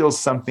reveals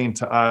something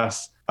to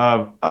us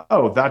of,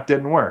 oh, that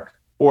didn't work,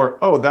 or,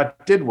 oh,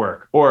 that did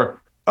work,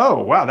 or,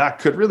 oh, wow, that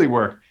could really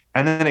work.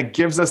 And then it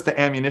gives us the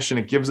ammunition.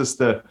 It gives us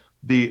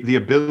the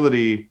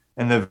ability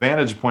and the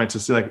vantage point to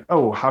see like,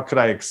 oh, how could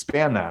I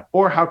expand that?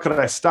 Or how could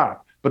I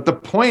stop? But the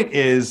point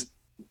is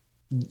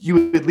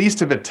you at least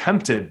have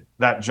attempted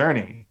that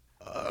journey.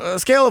 A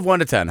scale of 1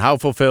 to 10, how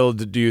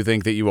fulfilled do you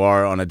think that you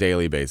are on a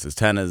daily basis?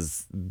 10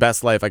 is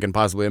best life I can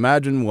possibly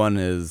imagine. 1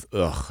 is,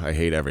 ugh, I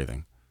hate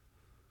everything.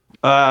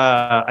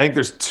 I think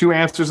there's 2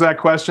 answers to that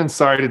question.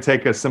 Sorry to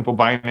take a simple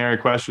binary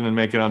question and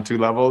make it on 2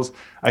 levels.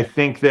 I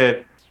think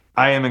that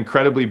I am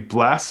incredibly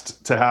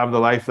blessed to have the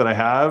life that I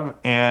have,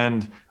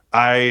 and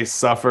I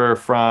suffer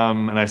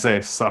from, and I say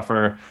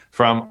suffer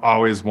from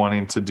always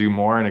wanting to do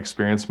more and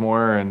experience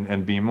more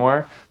and be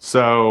more.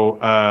 So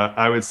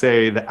I would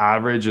say the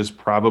average is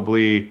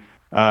probably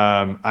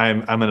I'm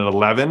at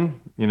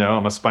 11. You know,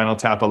 I'm a Spinal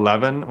Tap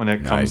 11 when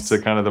it comes to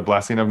kind of the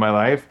blessing of my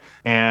life,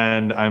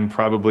 and I'm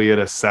probably at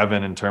a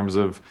 7 in terms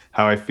of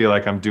how I feel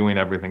like I'm doing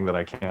everything that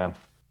I can.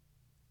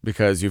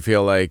 Because you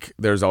feel like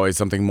there's always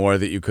something more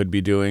that you could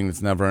be doing.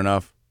 It's never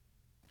enough.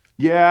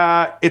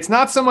 Yeah, it's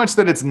not so much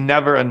that it's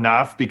never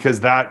enough, because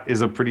that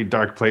is a pretty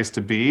dark place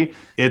to be.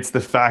 It's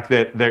the fact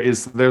that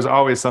there's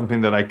always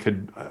something that I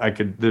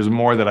could there's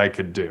more that I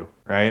could do,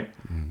 right?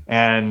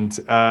 And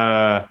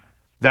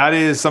that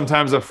is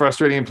sometimes a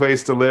frustrating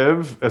place to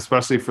live,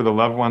 especially for the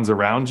loved ones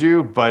around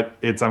you. But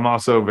I'm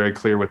also very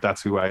clear with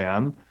that's who I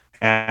am,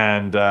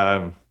 and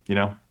that's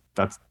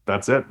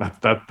it.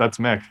 That's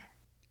Mick.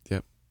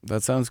 Yep.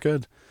 That sounds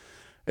good.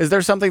 Is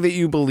there something that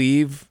you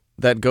believe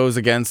that goes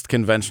against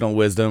conventional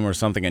wisdom, or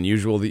something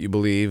unusual that you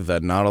believe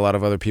that not a lot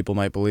of other people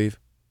might believe?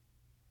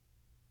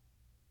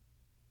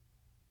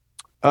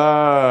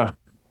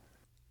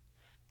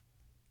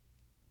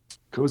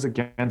 Goes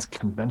against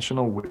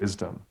conventional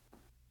wisdom.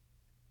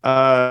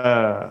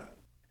 Yeah,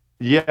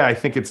 I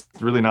think it's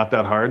really not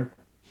that hard.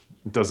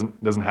 It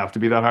doesn't have to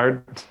be that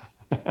hard.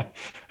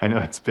 I know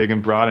it's big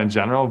and broad in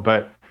general,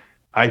 but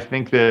I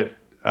think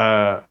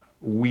that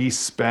we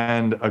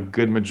spend a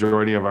good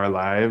majority of our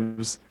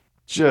lives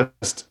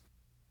just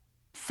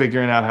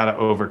figuring out how to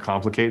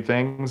overcomplicate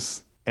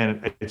things,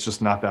 and it's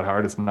just not that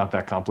hard. It's not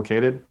that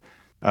complicated.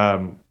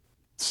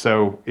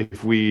 So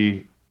if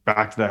we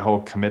back to that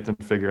whole commit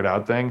and figure it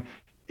out thing,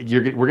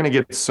 we're going to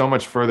get so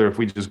much further if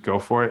we just go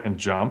for it and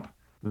jump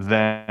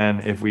than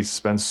if we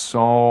spend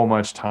so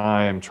much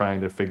time trying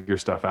to figure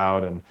stuff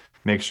out and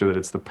make sure that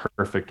it's the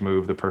perfect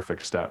move, the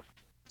perfect step.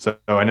 So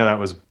I know that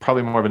was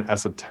probably more of an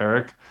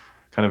esoteric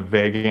kind of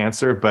vague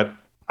answer, but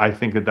I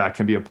think that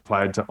can be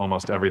applied to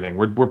almost everything.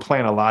 We're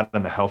playing a lot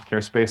in the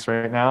healthcare space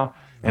right now.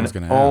 And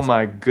oh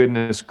my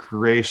goodness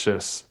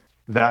gracious,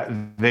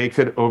 that they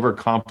could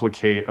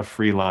overcomplicate a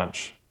free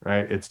lunch,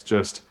 right? It's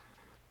just,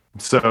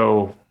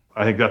 so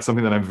I think that's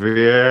something that I'm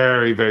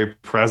very, very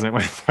present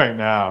with right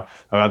now,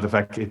 about the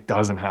fact it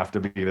doesn't have to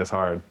be this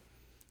hard.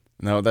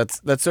 No,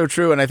 that's so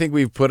true. And I think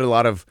we've put a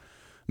lot of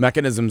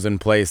mechanisms in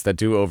place that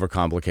do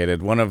overcomplicate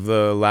it. One of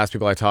the last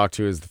people I talked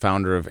to is the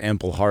founder of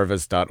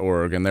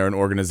ampleharvest.org, and they're an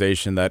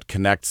organization that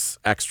connects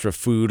extra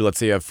food. Let's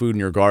say you have food in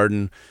your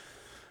garden.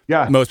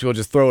 Yeah. Most people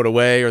just throw it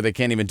away or they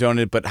can't even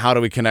donate it, but how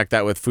do we connect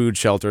that with food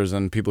shelters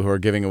and people who are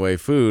giving away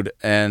food?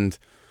 And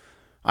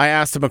I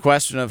asked him a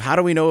question of, how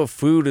do we know if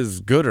food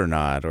is good or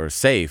not, or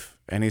safe?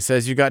 And he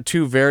says, you got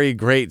two very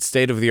great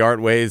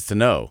state-of-the-art ways to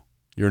know: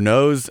 your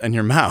nose and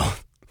your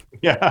mouth.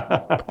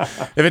 Yeah.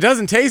 If it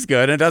doesn't taste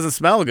good and it doesn't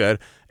smell good,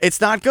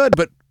 it's not good.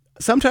 But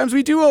sometimes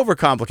we do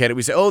overcomplicate it.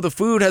 We say, oh, the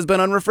food has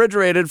been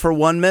unrefrigerated for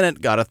 1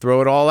 minute. Got to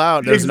throw it all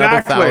out. There's another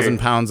 1,000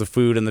 pounds of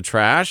food in the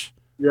trash.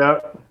 Yeah.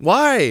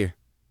 Why?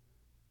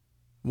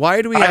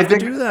 Why do we have to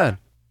do that?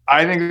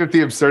 I think that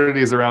the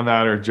absurdities around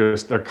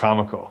that they're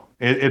comical.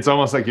 It's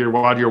almost like your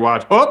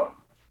watch. Oh,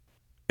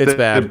 it's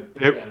bad.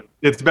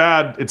 It's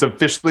bad. It's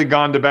officially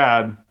gone to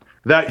bad.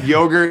 That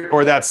yogurt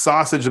or that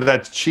sausage or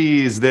that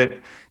cheese that,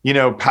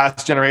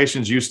 past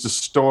generations used to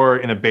store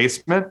in a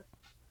basement,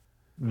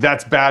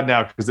 that's bad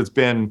now because it's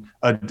been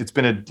a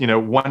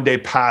 1 day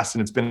past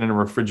and it's been in a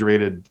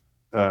refrigerated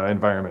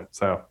environment.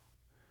 So,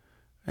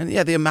 and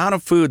yeah, the amount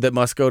of food that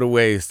must go to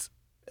waste.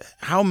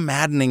 How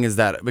maddening is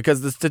that? Because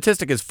the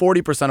statistic is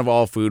 40% of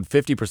all food,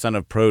 50%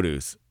 of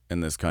produce in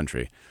this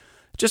country,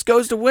 it just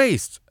goes to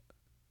waste.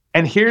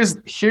 And here's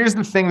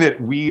the thing that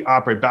we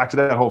operate back to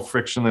that whole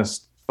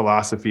frictionless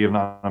philosophy of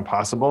not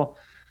impossible.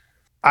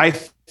 I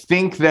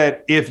think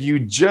that if you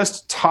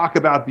just talk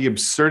about the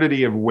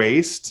absurdity of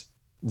waste,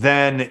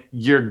 then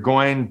you're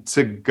going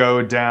to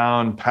go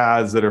down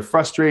paths that are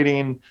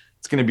frustrating.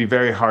 It's going to be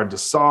very hard to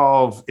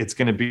solve.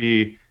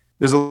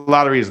 There's a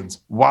lot of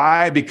reasons.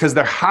 Why? Because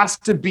there has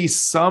to be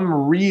some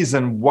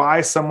reason why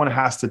someone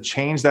has to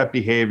change that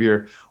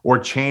behavior or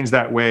change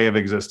that way of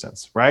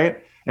existence,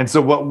 right? And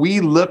so a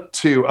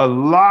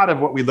lot of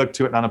what we look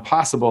to at Not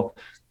Impossible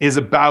is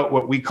about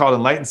what we call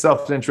enlightened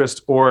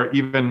self-interest, or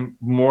even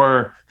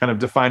more kind of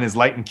defined as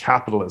enlightened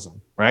capitalism,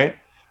 right?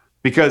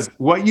 Because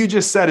what you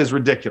just said is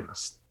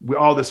ridiculous.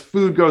 All this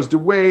food goes to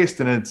waste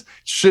and it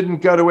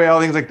shouldn't go to waste,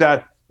 all things like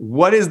that.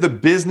 What is the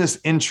business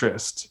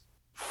interest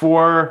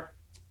for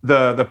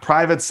the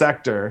private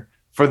sector,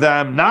 for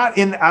them not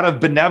out of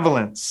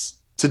benevolence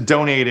to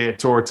donate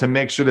it or to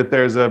make sure that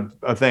there's a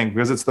thing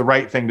because it's the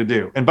right thing to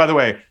do? And by the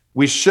way,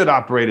 we should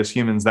operate as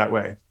humans that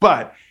way.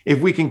 But if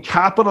we can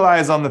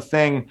capitalize on the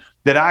thing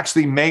that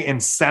actually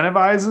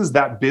incentivizes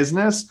that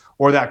business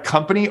or that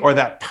company or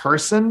that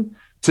person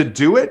to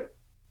do it,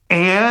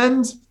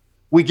 and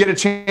we get a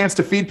chance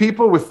to feed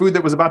people with food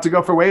that was about to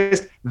go for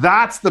waste,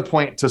 that's the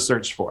point to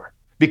search for.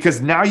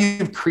 Because now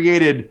you've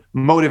created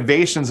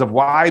motivations of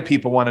why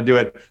people want to do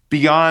it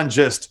beyond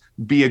just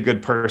be a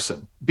good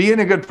person. Being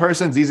a good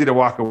person is easy to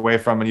walk away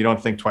from and you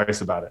don't think twice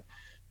about it.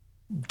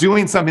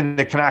 Doing something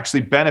that can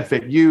actually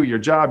benefit you, your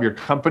job, your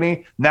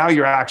company, now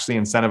you're actually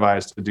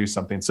incentivized to do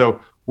something.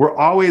 So we're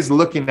always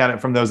looking at it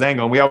from those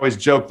angles. And we always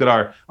joke that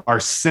our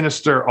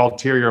sinister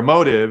ulterior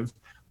motive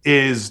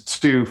is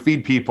to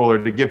feed people or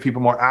to give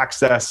people more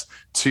access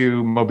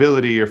to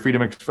mobility or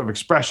freedom of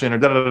expression or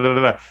da da da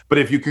da da. But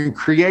if you can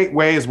create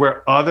ways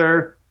where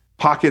other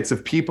pockets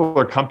of people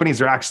or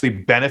companies are actually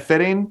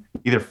benefiting,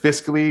 either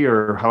fiscally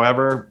or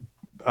however,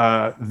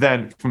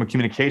 then from a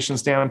communication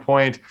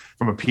standpoint,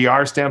 from a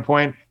PR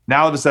standpoint,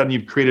 now all of a sudden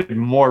you've created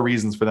more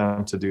reasons for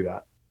them to do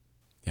that.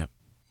 Yep.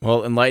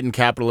 Well, enlightened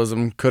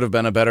capitalism could have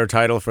been a better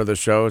title for the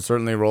show. It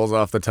certainly rolls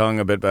off the tongue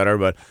a bit better,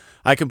 but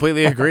I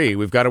completely agree.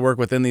 We've got to work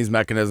within these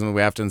mechanisms. We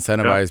have to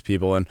incentivize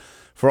people. And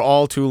for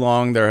all too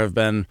long, there have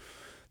been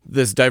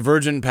this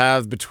divergent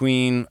path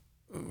between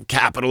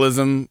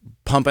capitalism,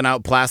 pumping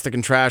out plastic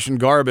and trash and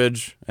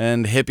garbage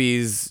and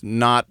hippies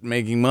not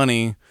making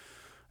money.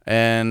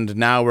 And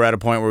now we're at a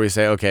point where we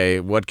say, okay,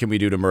 what can we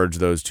do to merge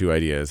those two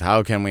ideas?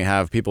 How can we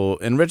have people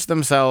enrich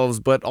themselves,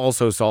 but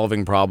also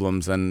solving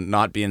problems and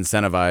not be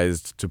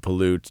incentivized to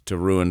pollute, to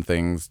ruin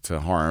things, to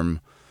harm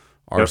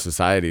our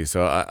society?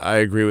 So I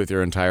agree with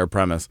your entire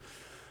premise.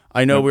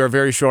 I know we are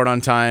very short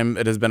on time.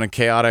 It has been a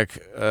chaotic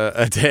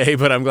a day,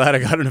 but I'm glad I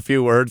got in a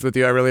few words with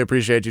you. I really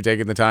appreciate you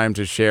taking the time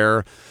to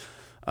share.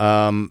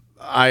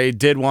 I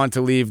did want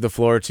to leave the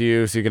floor to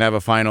you so you can have a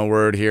final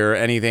word here.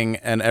 Anything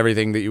and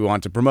everything that you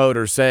want to promote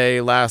or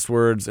say, last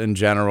words in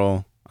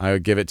general, I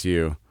would give it to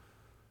you.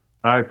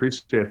 I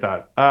appreciate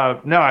that.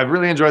 No, I've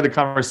really enjoyed the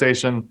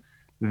conversation.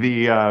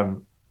 I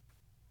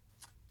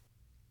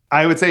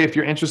would say if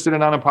you're interested in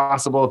Not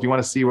Impossible, if you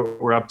want to see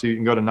what we're up to, you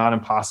can go to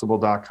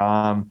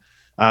notimpossible.com.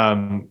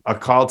 A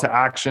call to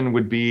action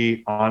would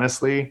be,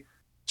 honestly,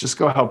 just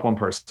go help one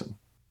person.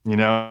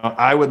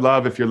 I would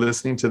love, if you're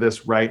listening to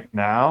this right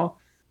now,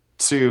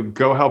 to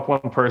go help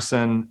one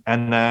person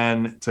and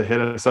then to hit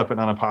us up at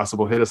Not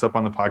Impossible, hit us up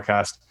on the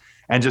podcast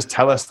and just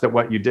tell us that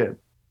what you did.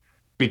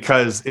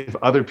 Because if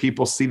other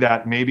people see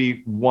that,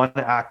 maybe one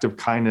act of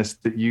kindness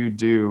that you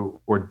do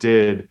or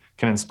did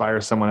can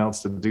inspire someone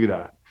else to do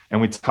that.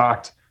 And we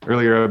talked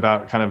earlier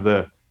about kind of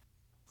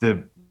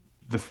the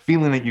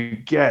feeling that you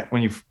get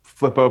when you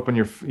flip open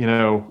your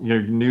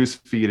news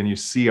feed and you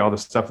see all the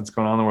stuff that's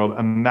going on in the world.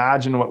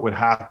 Imagine what would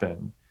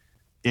happen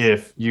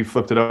if you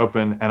flipped it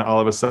open and all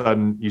of a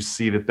sudden you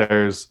see that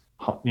there's,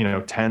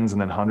 tens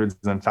and then hundreds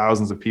and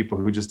thousands of people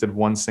who just did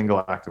one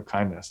single act of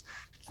kindness.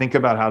 Think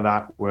about how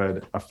that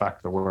would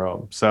affect the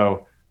world.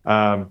 So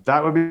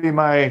that would be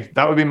my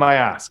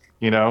ask.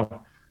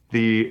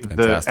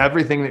 The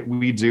everything that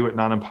we do at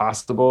Not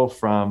Impossible,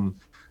 from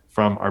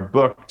our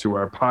book to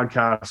our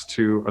podcast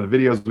to the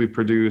videos we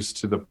produce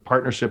to the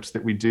partnerships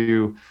that we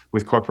do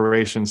with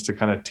corporations to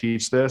kind of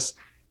teach this,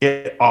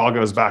 it all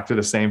goes back to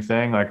the same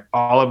thing. Like,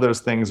 all of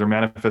those things are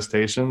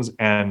manifestations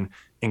and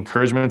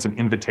encouragements and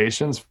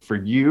invitations for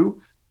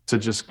you to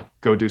just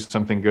go do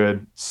something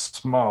good,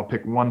 small.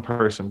 Pick one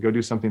person, go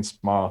do something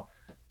small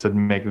to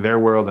make their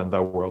world and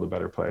the world a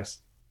better place.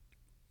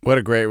 What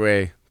a great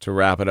way to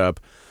wrap it up.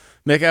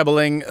 Mick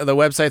Ebeling, the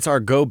websites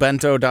are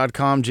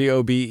gobento.com,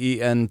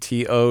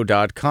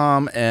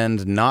 gobento.com, and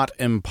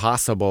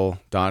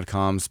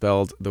notimpossible.com,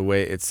 spelled the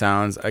way it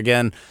sounds.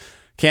 Again,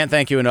 can't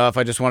thank you enough.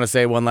 I just want to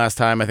say one last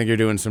time, I think you're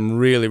doing some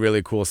really,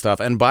 really cool stuff.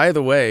 And by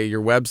the way,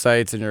 your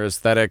websites and your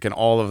aesthetic and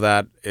all of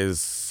that is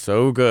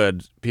so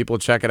good. People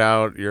check it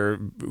out.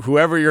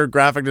 Whoever your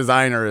graphic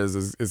designer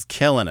is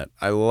killing it.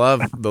 I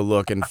love the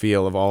look and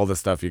feel of all the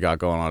stuff you got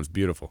going on. It's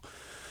beautiful.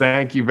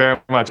 Thank you very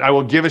much. I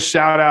will give a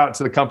shout out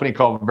to the company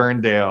called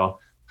Verndale,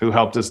 who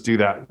helped us do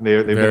that.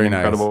 They've been an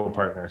incredible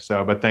partner.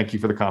 But thank you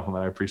for the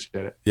compliment. I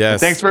appreciate it.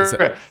 Yes. And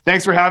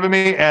thanks for having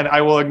me. And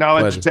I will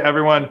acknowledge to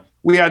everyone,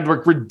 we had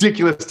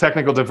ridiculous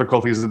technical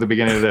difficulties at the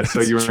beginning of this.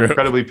 So you were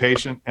incredibly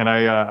patient, and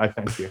I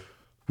thank you.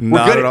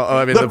 Not at all.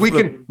 I mean, look, we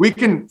can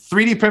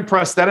 3D print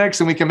prosthetics,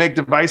 and we can make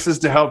devices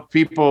to help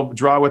people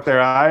draw with their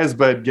eyes,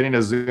 but getting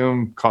a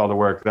Zoom call to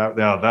work,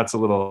 that's a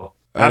little...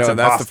 That's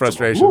the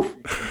frustration. Woof.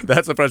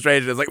 That's the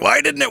frustration. It's like, why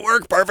didn't it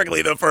work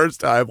perfectly the first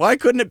time? Why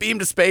couldn't it beam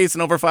to space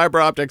and over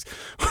fiber optics?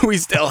 We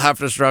still have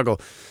to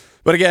struggle.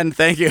 But again,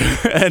 thank you.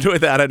 And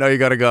with that, I know you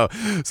got to go.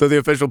 So the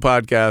official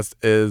podcast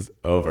is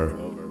over.